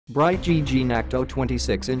Bright GG NAKTO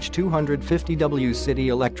 26-inch 250W city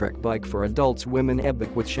electric bike for adults women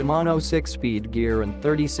Ebike with Shimano 6-speed gear and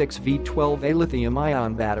 36V12A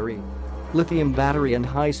lithium-ion battery. Lithium battery and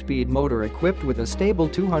high-speed motor equipped with a stable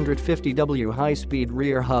 250W high-speed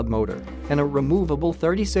rear hub motor and a removable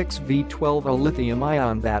 36V12A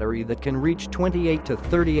lithium-ion battery that can reach 28 to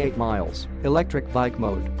 38 miles, electric bike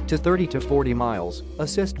mode, to 30 to 40 miles,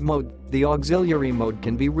 assist mode. The auxiliary mode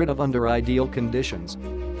can be rid of under ideal conditions.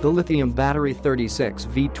 The lithium battery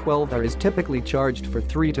 36V12A is typically charged for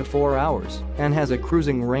 3 to 4 hours and has a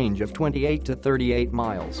cruising range of 28 to 38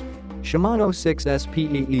 miles. Shimano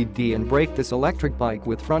 6S and brake this electric bike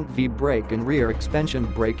with front V brake and rear expansion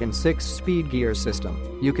brake and 6-speed gear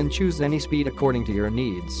system. You can choose any speed according to your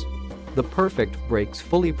needs. The perfect brakes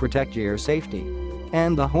fully protect your safety.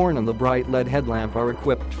 And the horn and the bright LED headlamp are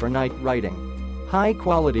equipped for night riding.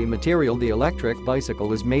 High-quality material. The electric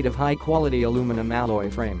bicycle is made of high-quality aluminum alloy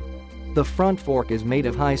frame. The front fork is made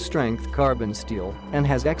of high-strength carbon steel and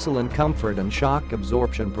has excellent comfort and shock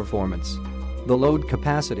absorption performance. The load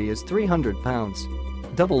capacity is 300 pounds.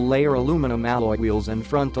 Double-layer aluminum alloy wheels and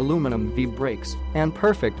front aluminum V brakes and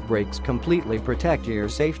perfect brakes completely protect your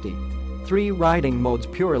safety. 3 riding modes: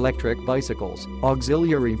 pure electric bicycles,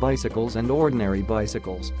 auxiliary bicycles and ordinary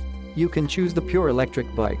bicycles. You can choose the pure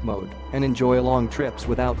electric bike mode and enjoy long trips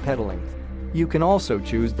without pedaling. You can also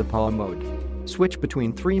choose the PA mode. Switch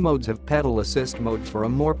between 3 modes of pedal assist mode for a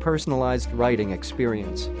more personalized riding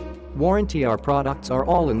experience. Warranty: our products are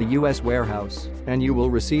all in the US warehouse and you will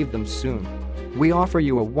receive them soon. We offer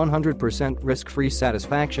you a 100% risk-free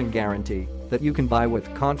satisfaction guarantee that you can buy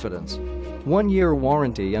with confidence. 1-year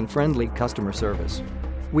warranty and friendly customer service.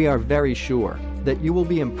 We are very sure that you will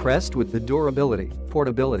be impressed with the durability,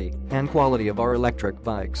 portability, and quality of our electric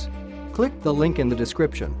bikes. Click the link in the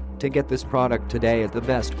description to get this product today at the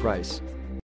best price.